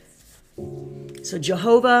So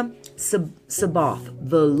Jehovah Sabaoth,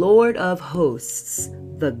 the Lord of hosts,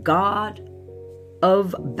 the God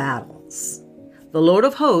of battles. The Lord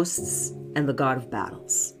of hosts and the God of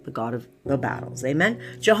battles. The God of the battles. Amen.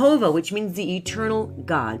 Jehovah, which means the eternal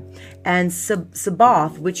God. And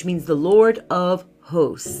Sabaoth, which means the Lord of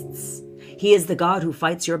hosts. He is the God who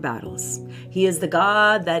fights your battles. He is the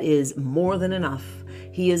God that is more than enough.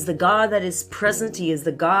 He is the God that is present. He is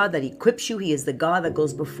the God that equips you. He is the God that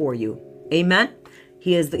goes before you. Amen.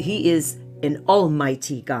 He is an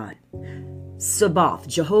almighty God. Sabaoth,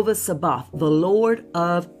 Jehovah Sabaoth, the Lord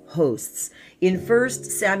of hosts. In 1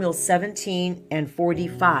 Samuel 17 and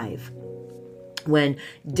 45, when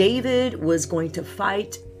David was going to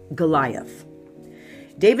fight Goliath,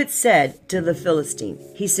 David said to the Philistine,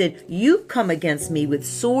 he said, "You come against me with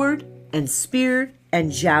sword and spear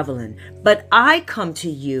and javelin, but I come to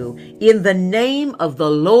you in the name of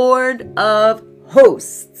the Lord of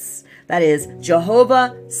hosts." That is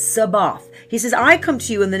Jehovah Sabaoth. He says, I come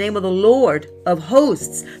to you in the name of the Lord of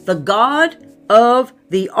hosts, the God of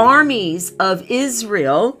the armies of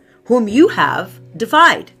Israel, whom you have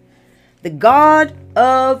defied. The God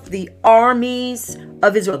of the armies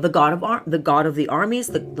of Israel, the God of the armies,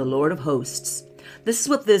 the Lord of hosts. This is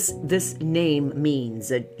what this name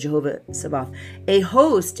means, Jehovah Sabaoth. A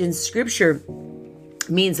host in Scripture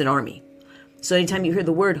means an army. So anytime you hear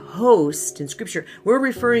the word host in Scripture, we're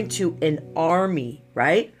referring to an army,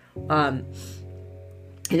 right? An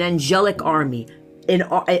angelic army,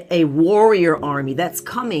 a warrior army that's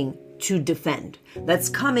coming to defend, that's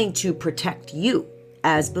coming to protect you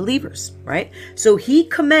as believers, right? So he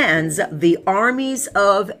commands the armies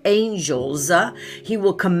of angels. He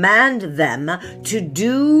will command them to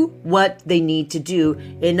do what they need to do.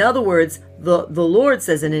 In other words, the Lord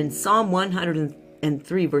says, and in Psalm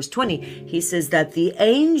 103 verse 20, he says that the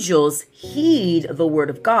angels heed the word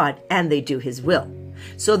of God and they do his will.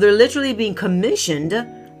 So they're literally being commissioned.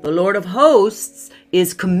 The Lord of hosts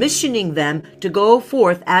is commissioning them to go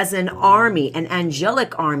forth as an army, an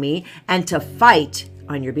angelic army, and to fight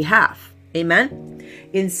on your behalf. Amen.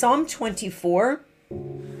 In Psalm 24,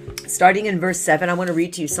 starting in verse 7, I want to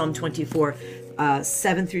read to you Psalm 24,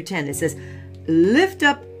 7 through 10. It says, "Lift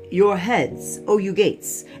up your heads, O you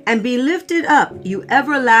gates, and be lifted up, you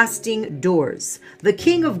everlasting doors. The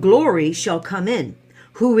King of glory shall come in.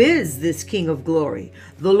 Who is this King of glory?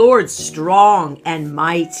 The Lord strong and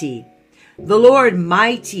mighty, the Lord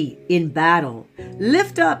mighty in battle.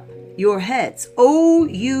 Lift up your heads, O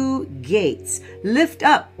you gates. Lift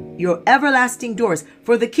up your everlasting doors,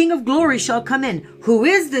 for the King of glory shall come in. Who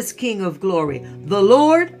is this King of glory? The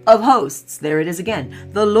Lord of hosts." There it is again.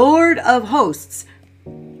 The Lord of hosts.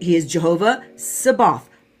 He is Jehovah Sabaoth.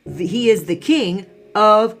 He is the King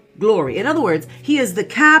of glory. In other words, he is the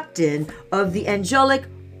captain of the angelic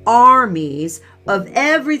armies of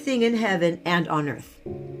everything in heaven and on earth.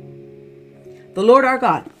 The Lord our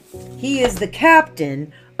God, he is the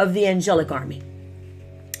captain of the angelic army.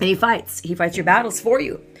 And he fights your battles for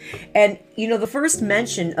you. And you know, the first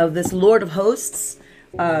mention of this Lord of hosts,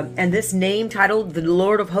 and this name titled the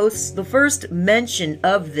Lord of hosts, the first mention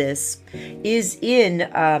of this is in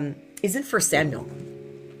 1 Samuel.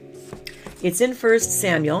 It's in 1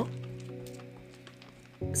 Samuel.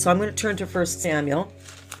 So I'm going to turn to 1 Samuel.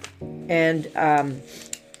 And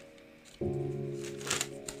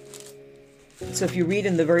so if you read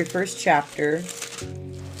in the very first chapter,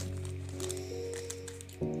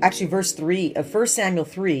 actually verse 3 of 1 Samuel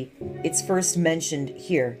 3, it's first mentioned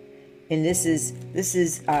here. And this is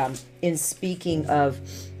in speaking of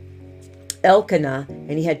Elkanah,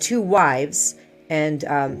 and he had two wives, and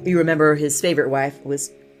you remember his favorite wife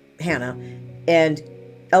was Hannah, and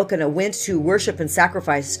Elkanah went to worship and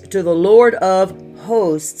sacrifice to the Lord of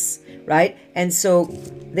hosts, right? And so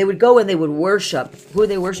they would go and they would worship. Who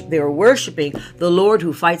they worship? They were worshiping the Lord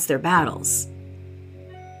who fights their battles.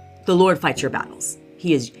 The Lord fights your battles.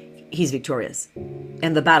 He's victorious,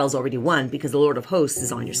 and the battle's already won because the Lord of hosts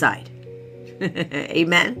is on your side.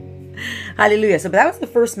 Amen. Hallelujah. So, but that was the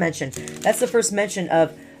first mention. That's the first mention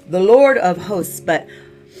of the Lord of hosts. But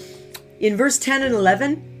in verse 10 and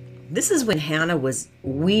 11, this is when Hannah was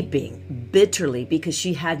weeping bitterly because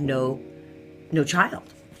she had no child.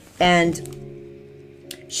 And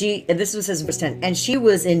this was says in verse 10, and she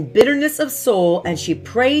was in bitterness of soul, and she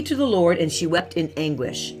prayed to the Lord, and she wept in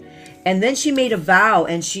anguish. And then she made a vow,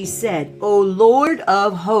 and she said, "O Lord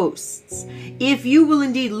of hosts, if you will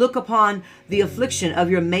indeed look upon the affliction of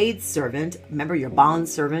your maidservant," remember your bond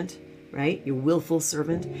servant, right? Your willful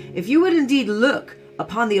servant. "If you would indeed look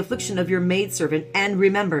upon the affliction of your maidservant and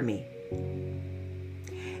remember me,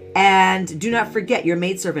 and do not forget your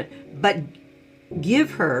maidservant, but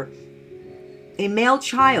give her a male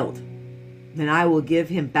child, then I will give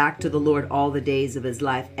him back to the Lord all the days of his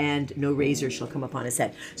life, and no razor shall come upon his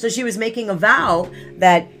head. So she was making a vow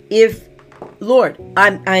that if, Lord,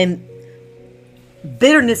 I'm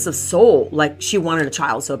bitterness of soul, like she wanted a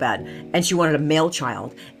child so bad, and she wanted a male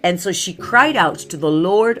child. And so she cried out to the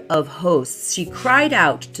Lord of hosts. She cried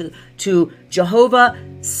out to Jehovah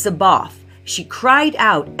Sabaoth. She cried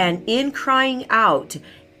out, and in crying out,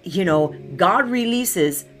 God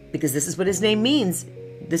releases, because this is what his name means.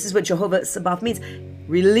 This is what Jehovah Sabaoth means.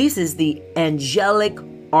 Releases the angelic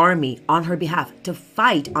army on her behalf to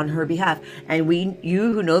fight on her behalf. And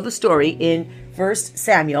you who know the story in 1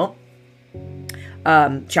 Samuel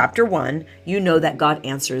chapter 1, you know that God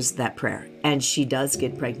answers that prayer, and she does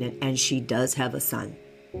get pregnant, and she does have a son,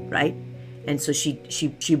 right? And so she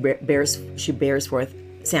bears forth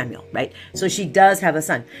Samuel, right? So she does have a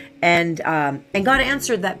son, and God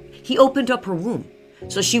answered that. He opened up her womb,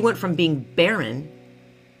 so she went from being barren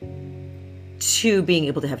to being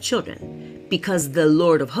able to have children, because the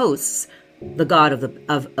Lord of hosts, the God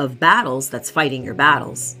of battles, that's fighting your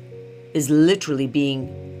battles, is literally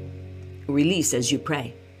being released as you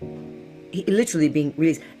pray. Literally being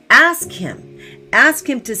released. Ask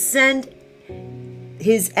him to send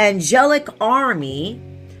his angelic army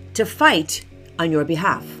to fight on your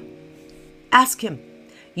behalf. Ask him.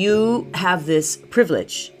 You have this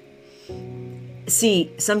privilege.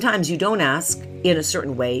 See, sometimes you don't ask in a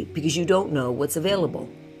certain way because you don't know what's available.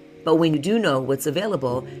 But when you do know what's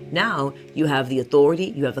available, now you have the authority,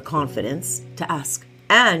 you have the confidence to ask,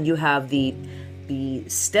 and you have the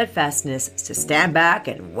steadfastness to stand back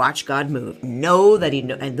and watch God move. Know that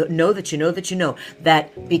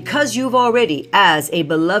that because you've already, as a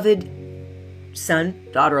beloved son,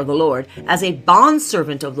 daughter of the Lord, as a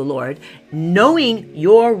bondservant of the Lord, knowing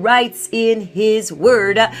your rights in his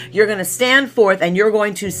word, you're going to stand forth and you're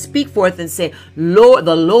going to speak forth and say, Lord,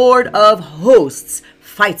 the Lord of hosts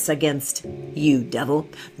fights against you, devil.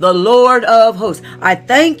 The Lord of hosts. I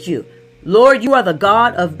thank you. Lord, you are the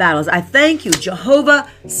God of battles. I thank you, Jehovah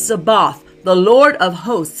Sabaoth, the Lord of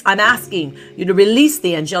hosts. I'm asking you to release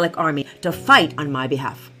the angelic army to fight on my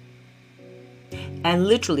behalf. And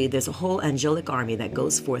literally, there's a whole angelic army that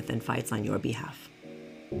goes forth and fights on your behalf.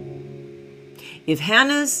 If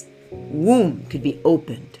Hannah's womb could be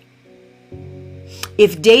opened,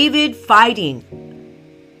 if David fighting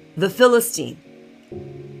the Philistine,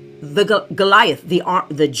 the Goliath,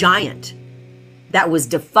 the giant that was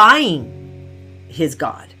defying his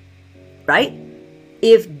God, right?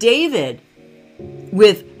 If David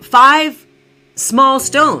with 5 small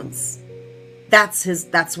stones,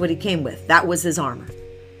 that's what he came with. That was his armor.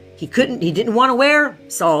 He didn't want to wear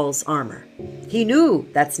Saul's armor. He knew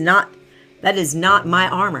that is not my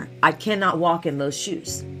armor. I cannot walk in those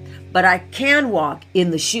shoes. But I can walk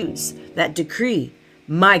in the shoes that decree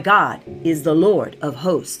my God is the Lord of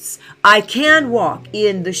hosts. I can walk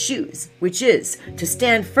in the shoes, which is to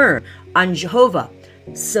stand firm on Jehovah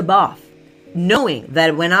Sabaoth, knowing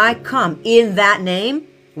that when I come in that name,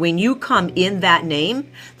 when you come in that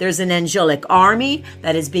name, there's an angelic army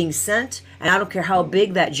that is being sent. And I don't care how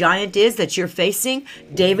big that giant is that you're facing.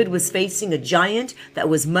 David was facing a giant that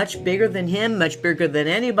was much bigger than him, much bigger than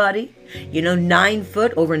anybody. 9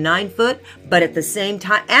 foot, over 9 foot. But at the same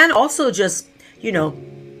time, and also just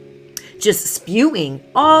spewing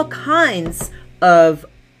all kinds of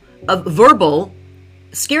verbal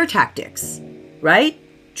scare tactics, right?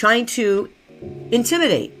 Trying to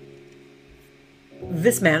intimidate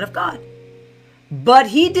this man of God. But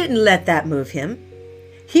he didn't let that move him.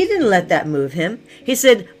 He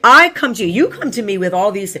said, I come to you. You come to me with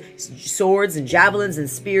all these swords and javelins and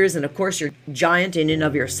spears. And of course, you're giant in and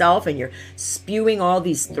of yourself. And you're spewing all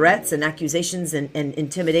these threats and accusations and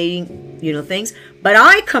intimidating, things. But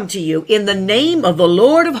I come to you in the name of the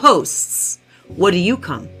Lord of hosts. What do you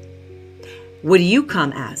come? What do you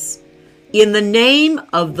come as? In the name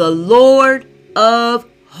of the Lord of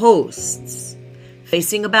hosts.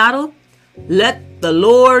 Facing a battle? Let the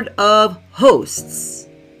Lord of hosts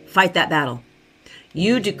fight that battle.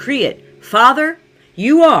 You decree it. Father,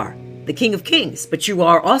 you are the King of Kings, but you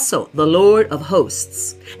are also the Lord of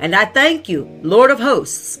hosts. And I thank you, Lord of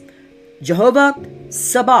hosts, Jehovah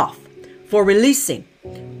Sabaoth, for releasing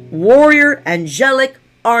warrior angelic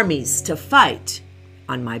armies to fight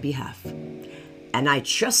on my behalf. And I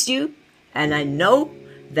trust you, and I know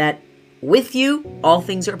that with you all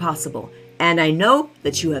things are possible. And I know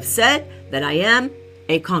that you have said that I am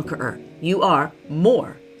a conqueror. You are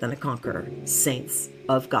more than a conqueror, saints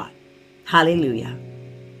of God. Hallelujah.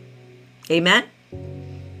 Amen.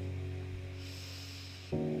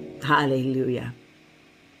 Hallelujah.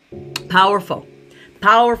 Powerful.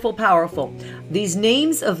 Powerful, powerful. These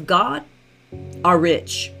names of God are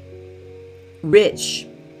rich. Rich.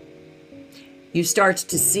 You start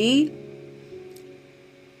to see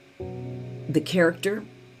the character,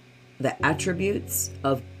 the attributes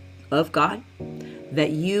of God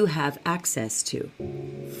that you have access to,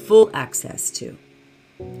 full access to,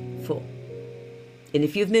 full. And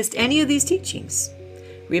if you've missed any of these teachings,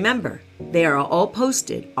 remember, they are all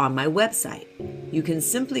posted on my website. You can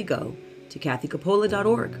simply go to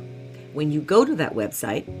kathycapola.org. When you go to that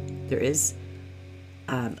website, there is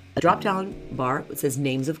a drop-down bar that says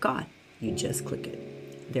Names of God. You just click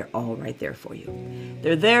it. They're all right there for you.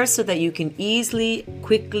 They're there so that you can easily,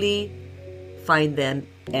 quickly find them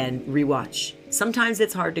and rewatch. Sometimes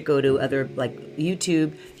it's hard to go to other, like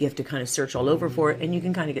YouTube. You have to kind of search all over for it, and you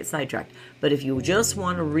can kind of get sidetracked. But if you just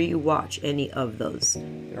want to rewatch any of those,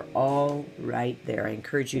 they're all right there. I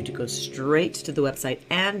encourage you to go straight to the website.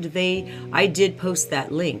 And I did post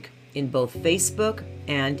that link in both Facebook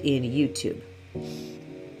and in YouTube.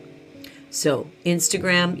 So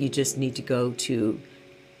Instagram, you just need to go to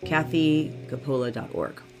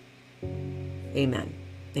kathycapola.org. Amen.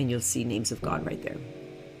 And you'll see Names of God right there.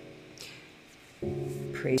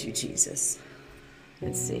 Praise you, Jesus.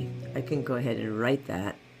 Let's see. I can go ahead and write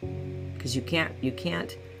that because you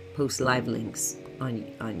can't post live links on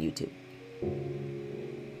YouTube.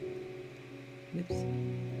 Oops.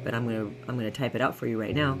 But I'm gonna type it out for you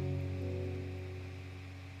right now.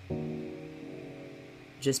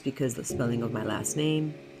 Just because the spelling of my last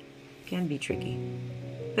name can be tricky.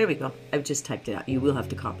 There we go. I've just typed it out. You will have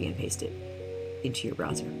to copy and paste it into your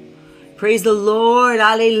browser. Praise the Lord.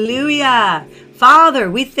 Hallelujah. Father,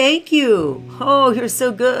 we thank you. Oh, you're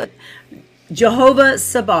so good. Jehovah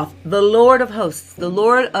Sabaoth, the Lord of hosts, the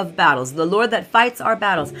Lord of battles, the Lord that fights our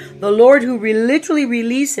battles, the Lord who literally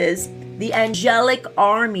releases the angelic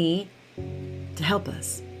army to help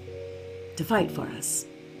us, to fight for us.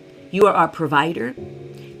 You are our provider.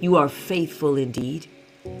 You are faithful indeed.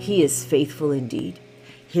 He is faithful indeed.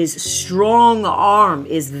 His strong arm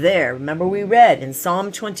is there. Remember we read in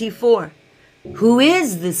Psalm 24, who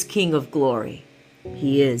is this King of glory?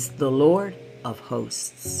 He is the Lord of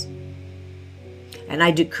hosts. And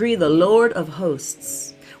I decree the Lord of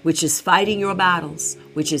hosts, which is fighting your battles,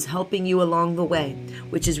 which is helping you along the way,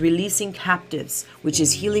 which is releasing captives, which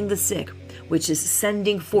is healing the sick, which is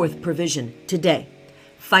sending forth provision today,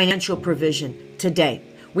 financial provision today.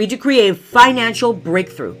 We decree a financial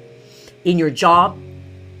breakthrough in your job,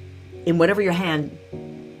 in whatever your hand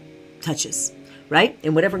touches, right?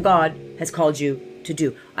 In whatever God has called you to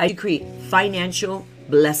do. I decree financial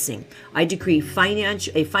blessing. I decree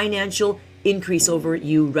a financial increase over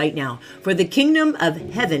you right now. For the kingdom of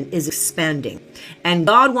heaven is expanding, and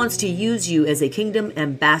God wants to use you as a kingdom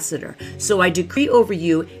ambassador. So I decree over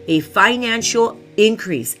you a financial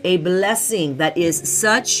increase, a blessing that is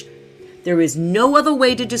such, there is no other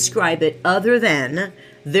way to describe it other than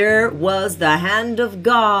there was the hand of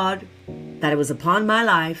God that it was upon my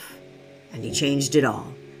life, and He changed it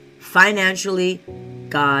all. Financially,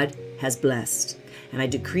 God has blessed. And I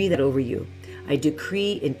decree that over you. I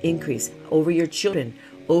decree an increase over your children,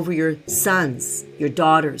 over your sons, your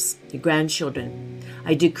daughters, your grandchildren.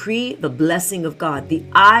 I decree the blessing of God, the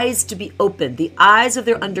eyes to be opened, the eyes of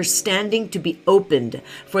their understanding to be opened.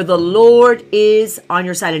 For the Lord is on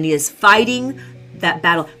your side, and He is fighting that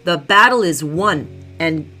battle. The battle is won,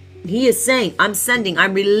 and He is saying,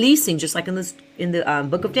 I'm releasing, just like in the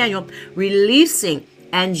book of Daniel, releasing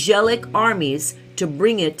angelic armies to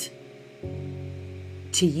bring it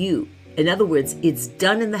to you. In other words, it's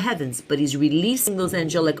done in the heavens, but He's releasing those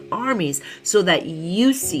angelic armies so that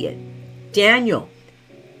you see it. Daniel,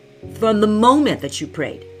 from the moment that you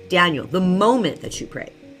prayed, the moment that you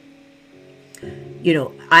prayed,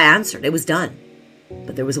 I answered. It was done.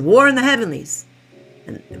 But there was a war in the heavenlies.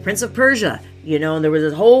 And the Prince of Persia, and there was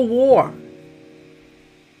this whole war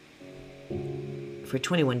for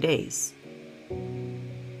 21 days.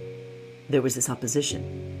 There was this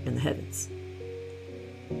opposition in the heavens.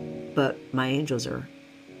 But my angels are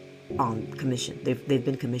on commission. They've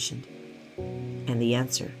been commissioned. And the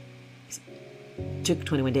answer took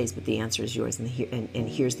 21 days, but the answer is yours, and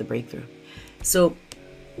here's the breakthrough. So,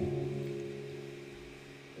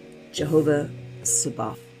 Jehovah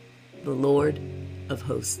Sabaoth, the Lord of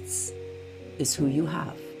hosts, is who you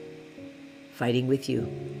have fighting with you,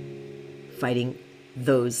 fighting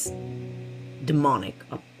those demonic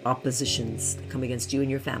oppositions that come against you and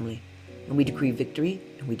your family. And we decree victory,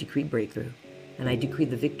 and we decree breakthrough. And I decree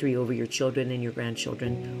the victory over your children and your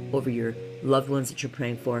grandchildren, over your loved ones that you're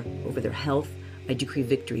praying for, over their health. I decree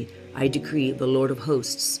victory. I decree the Lord of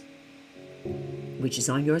hosts, which is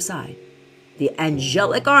on your side, the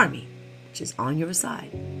angelic army, which is on your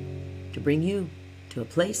side, to bring you to a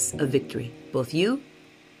place of victory, both you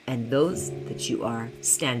and those that you are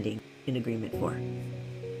standing in agreement for.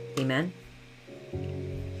 Amen.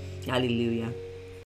 Hallelujah.